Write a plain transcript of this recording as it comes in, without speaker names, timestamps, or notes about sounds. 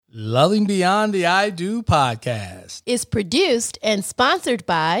Loving Beyond the I Do podcast is produced and sponsored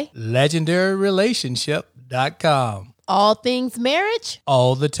by LegendaryRelationship.com. All things marriage,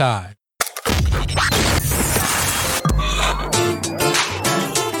 all the time.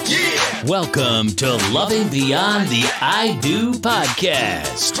 Welcome to Loving Beyond the I Do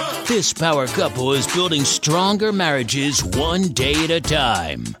podcast. This power couple is building stronger marriages one day at a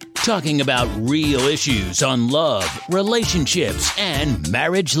time. Talking about real issues on love, relationships, and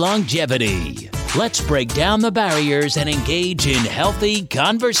marriage longevity. Let's break down the barriers and engage in healthy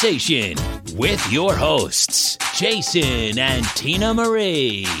conversation with your hosts, Jason and Tina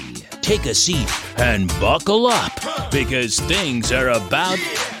Marie. Take a seat and buckle up because things are about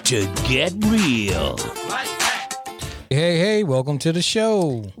to get real. Hey, welcome to the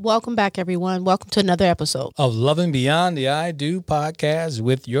show. Welcome back, everyone. Welcome to another episode of Loving Beyond the I Do podcast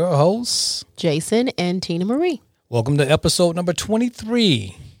with your hosts, Jason and Tina Marie. Welcome to episode number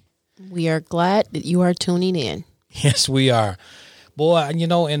 23. We are glad that you are tuning in. Yes, we are. Boy, you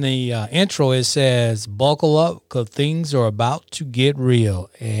know, in the intro, it says, buckle up because things are about to get real.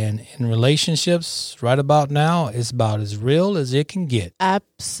 And in relationships, right about now, it's about as real as it can get.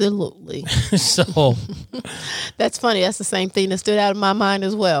 Absolutely. So. That's funny. That's the same thing that stood out in my mind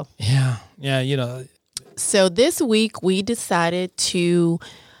as well. Yeah, you know. So this week, we decided to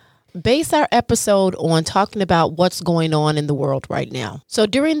base our episode on talking about what's going on in the world right now. So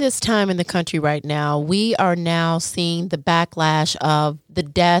during this time in the country right now, we are now seeing the backlash of the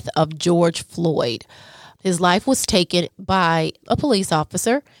death of George Floyd. His life was taken by a police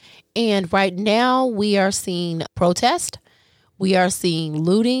officer. And right now we are seeing protest. We are seeing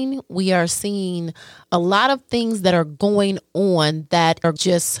looting. We are seeing a lot of things that are going on that are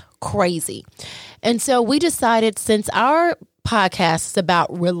just crazy. And so we decided, since our podcast is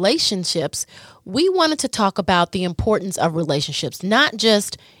about relationships, we wanted to talk about the importance of relationships, not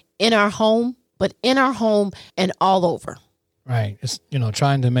just in our home, but in our home and all over. Right. It's,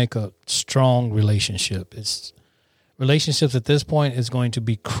 trying to make a strong relationship. Relationships at this point is going to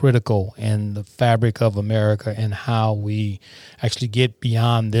be critical in the fabric of America and how we actually get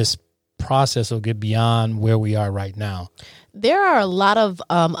beyond this process or get beyond where we are right now. There are a lot of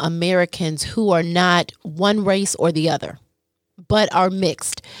Americans who are not one race or the other, but are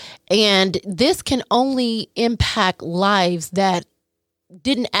mixed. And this can only impact lives that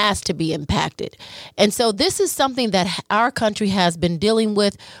didn't ask to be impacted. And so this is something that our country has been dealing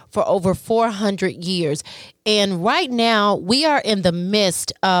with for over 400 years. And right now we are in the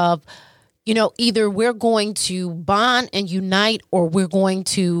midst of, either we're going to bond and unite or we're going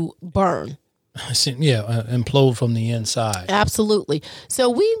to burn. Yeah, implode from the inside. Absolutely. So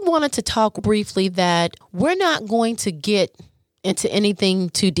we wanted to talk briefly that we're not going to get into anything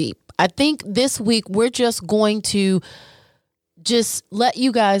too deep. I think this week we're just going to just let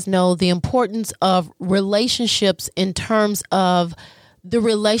you guys know the importance of relationships in terms of the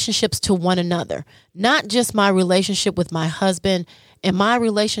relationships to one another, not just my relationship with my husband and my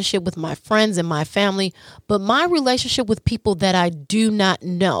relationship with my friends and my family, but my relationship with people that I do not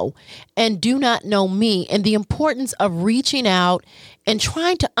know and do not know me, and the importance of reaching out and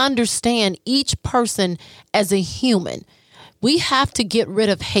trying to understand each person as a human. We have to get rid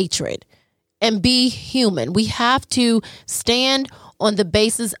of hatred and be human. We have to stand on the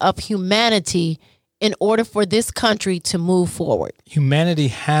basis of humanity in order for this country to move forward. Humanity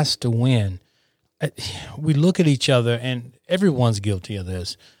has to win. We look at each other, and everyone's guilty of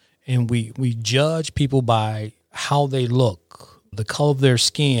this, and we judge people by how they look, the color of their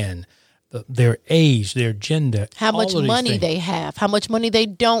skin, their age, their gender, how much money they have, how much money they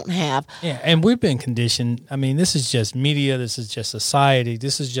don't have. Yeah, and we've been conditioned. I mean, this is just media. This is just society.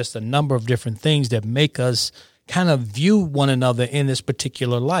 This is just a number of different things that make us kind of view one another in this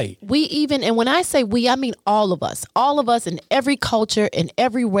particular light. And when I say we, I mean all of us in every culture, in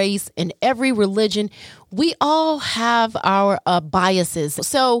every race, in every religion, we all have our biases.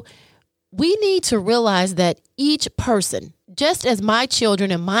 So we need to realize that each person, just as my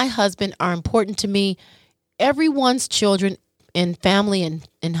children and my husband are important to me, everyone's children and family and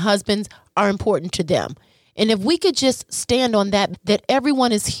husbands are important to them. And if we could just stand on that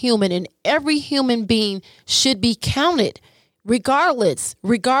everyone is human and every human being should be counted, regardless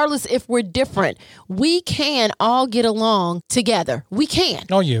if we're different, we can all get along together. We can.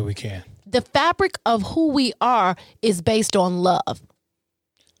 Oh, yeah, we can. The fabric of who we are is based on love.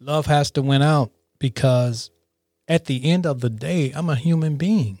 Love has to win out because at the end of the day, I'm a human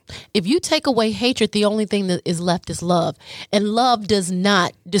being. If you take away hatred, the only thing that is left is love. And love does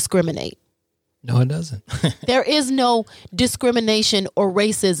not discriminate. No, it doesn't. There is no discrimination or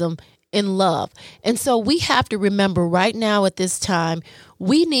racism in love. And so we have to remember right now at this time,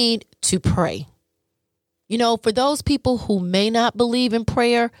 we need to pray. You know, for those people who may not believe in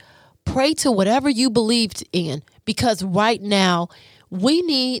prayer, pray to whatever you believed in, because right now we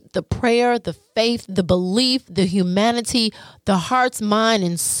need the prayer, the faith, the belief, the humanity, the heart's, mind,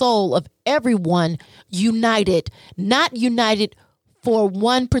 and soul of everyone united, not united for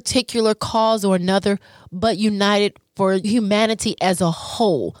one particular cause or another, but united for humanity as a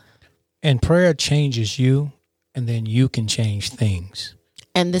whole. And prayer changes you, and then you can change things.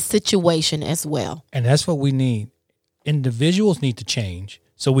 And the situation as well. And that's what we need. Individuals need to change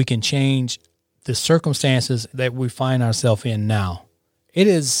so we can change the circumstances that we find ourselves in now. It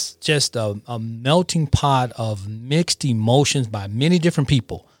is just a melting pot of mixed emotions by many different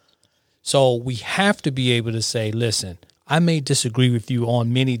people. So we have to be able to say, listen, I may disagree with you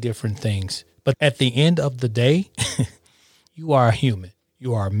on many different things, but at the end of the day, you are a human.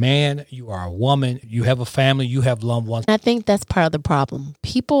 You are a man, you are a woman, you have a family, you have loved ones. I think that's part of the problem.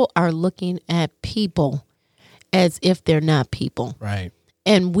 People are looking at people as if they're not people. Right.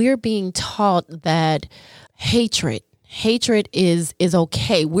 And we're being taught that hatred is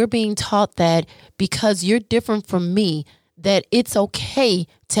okay. We're being taught that because you're different from me, that it's okay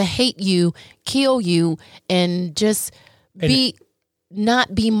to hate you, kill you, and just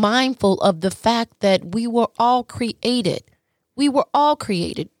not be mindful of the fact that we were all created. We were all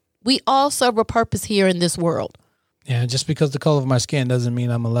created. We all serve a purpose here in this world. Yeah, just because the color of my skin doesn't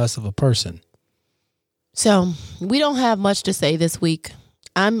mean I'm less of a person. So we don't have much to say this week.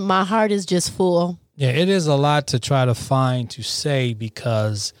 My heart is just full. Yeah, it is a lot to try to find to say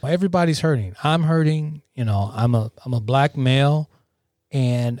because everybody's hurting. I'm hurting. You know, I'm a black male,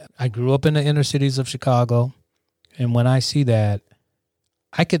 and I grew up in the inner cities of Chicago. And when I see that,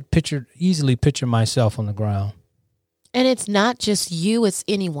 I could easily picture myself on the ground. And it's not just you, it's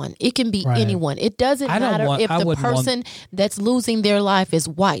anyone. It can be anyone. It doesn't matter if the person that's losing their life is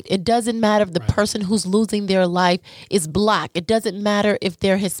white. It doesn't matter if the person who's losing their life is black. It doesn't matter if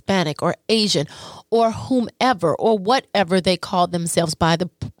they're Hispanic or Asian or whomever or whatever they call themselves by.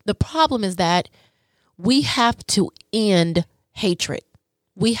 The problem is that we have to end hatred.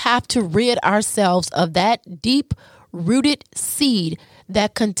 We have to rid ourselves of that deep-rooted seed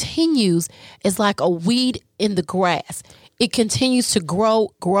that continues as like a weed in the grass. It continues to grow,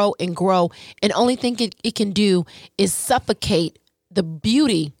 and grow. And only thing it can do is suffocate the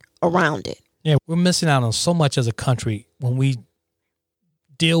beauty around it. Yeah, we're missing out on so much as a country when we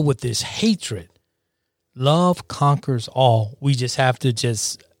deal with this hatred. Love conquers all. We just have to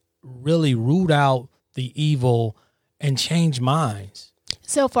just really root out the evil and change minds.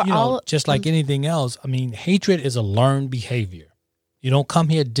 So just like anything else, I mean, hatred is a learned behavior. You don't come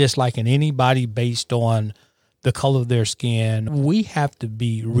here disliking anybody based on the color of their skin. We have to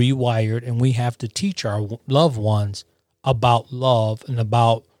be rewired, and we have to teach our loved ones about love and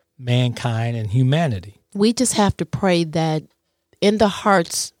about mankind and humanity. We just have to pray that in the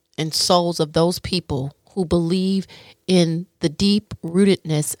hearts and souls of those people who believe in the deep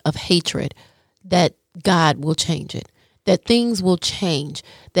rootedness of hatred, that God will change it, that things will change,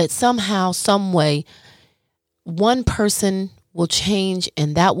 that somehow, some way, one person will change,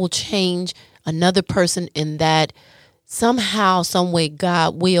 and that will change another person, and that somehow, some way,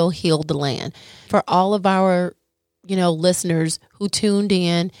 God will heal the land. For all of our, listeners who tuned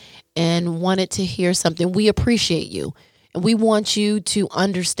in and wanted to hear something, we appreciate you. And we want you to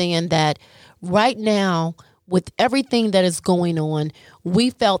understand that right now, with everything that is going on,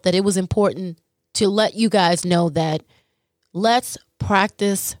 we felt that it was important to let you guys know that let's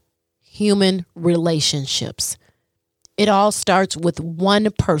practice human relationships. It all starts with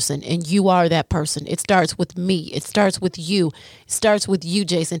one person, and you are that person. It starts with me. It starts with you. It starts with you,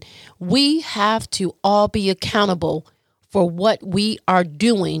 Jason. We have to all be accountable for what we are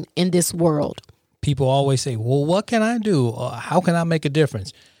doing in this world. People always say, well, what can I do? How can I make a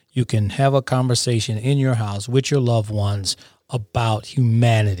difference? You can have a conversation in your house with your loved ones about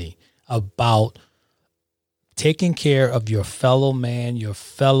humanity, about taking care of your fellow man, your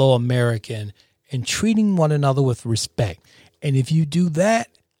fellow American, and treating one another with respect. And if you do that,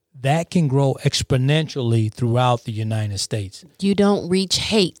 that can grow exponentially throughout the United States. You don't reach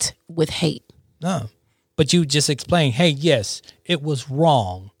hate with hate. No, but you just explain, hey, yes, it was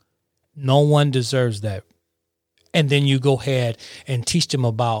wrong. No one deserves that. And then you go ahead and teach them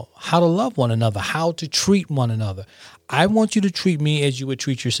about how to love one another, how to treat one another. I want you to treat me as you would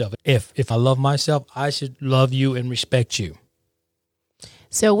treat yourself. If I love myself, I should love you and respect you.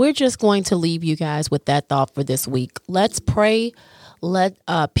 So we're just going to leave you guys with that thought for this week. Let's pray. Let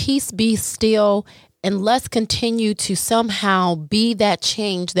peace be still. And let's continue to somehow be that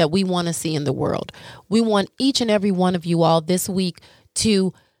change that we want to see in the world. We want each and every one of you all this week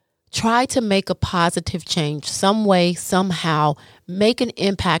to try to make a positive change some way, somehow, make an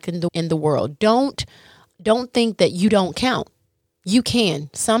impact in the world. Don't think that you don't count. You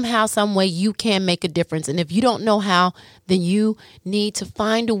can. Somehow, some way, you can make a difference. And if you don't know how, then you need to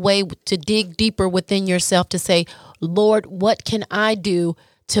find a way to dig deeper within yourself to say, Lord, what can I do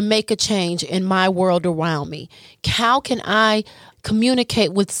to make a change in my world around me? How can I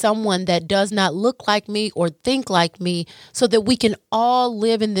communicate with someone that does not look like me or think like me so that we can all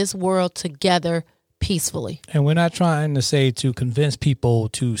live in this world together peacefully? And we're not trying to say to convince people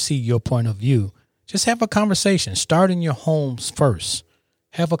to see your point of view. Just have a conversation. Start in your homes first.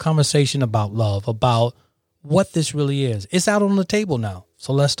 Have a conversation about love, about what this really is. It's out on the table now.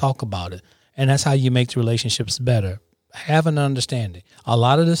 So let's talk about it. And that's how you make the relationships better. Have an understanding. A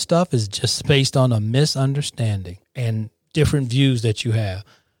lot of this stuff is just based on a misunderstanding and different views that you have.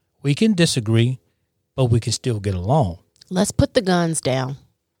 We can disagree, but we can still get along. Let's put the guns down.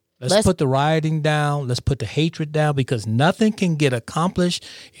 Let's put the rioting down. Let's put the hatred down, because nothing can get accomplished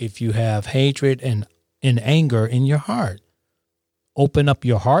if you have hatred and anger in your heart. Open up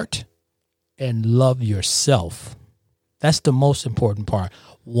your heart and love yourself. That's the most important part.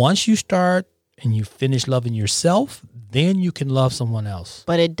 Once you start and you finish loving yourself, then you can love someone else.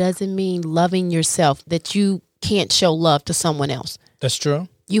 But it doesn't mean loving yourself that you can't show love to someone else. That's true.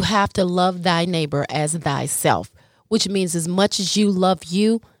 You have to love thy neighbor as thyself, which means as much as you love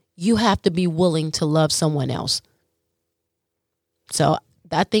you, you have to be willing to love someone else. So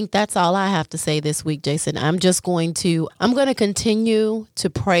I think that's all I have to say this week, Jason. I'm going to continue to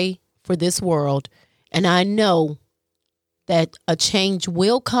pray for this world. And I know that a change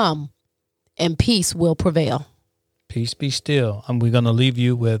will come and peace will prevail. Peace be still. And we're going to leave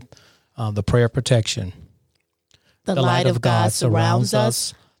you with the prayer of protection. The light of God surrounds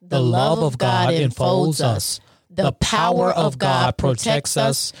us. The love of God enfolds us. The power of God protects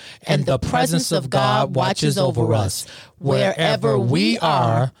us. And the presence of God watches over us. Wherever we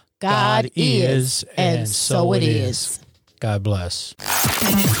are, God is, and so it is. God bless.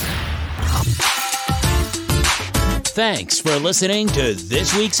 Thanks for listening to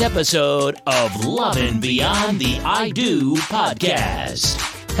this week's episode of Lovin' Beyond the I Do podcast.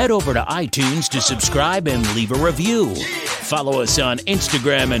 Head over to iTunes to subscribe and leave a review. Follow us on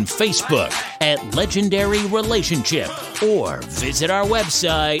Instagram and Facebook at Legendary Relationship, or visit our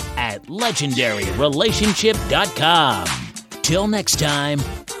website at legendaryrelationship.com. Till next time,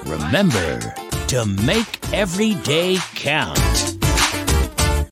 remember to make every day count.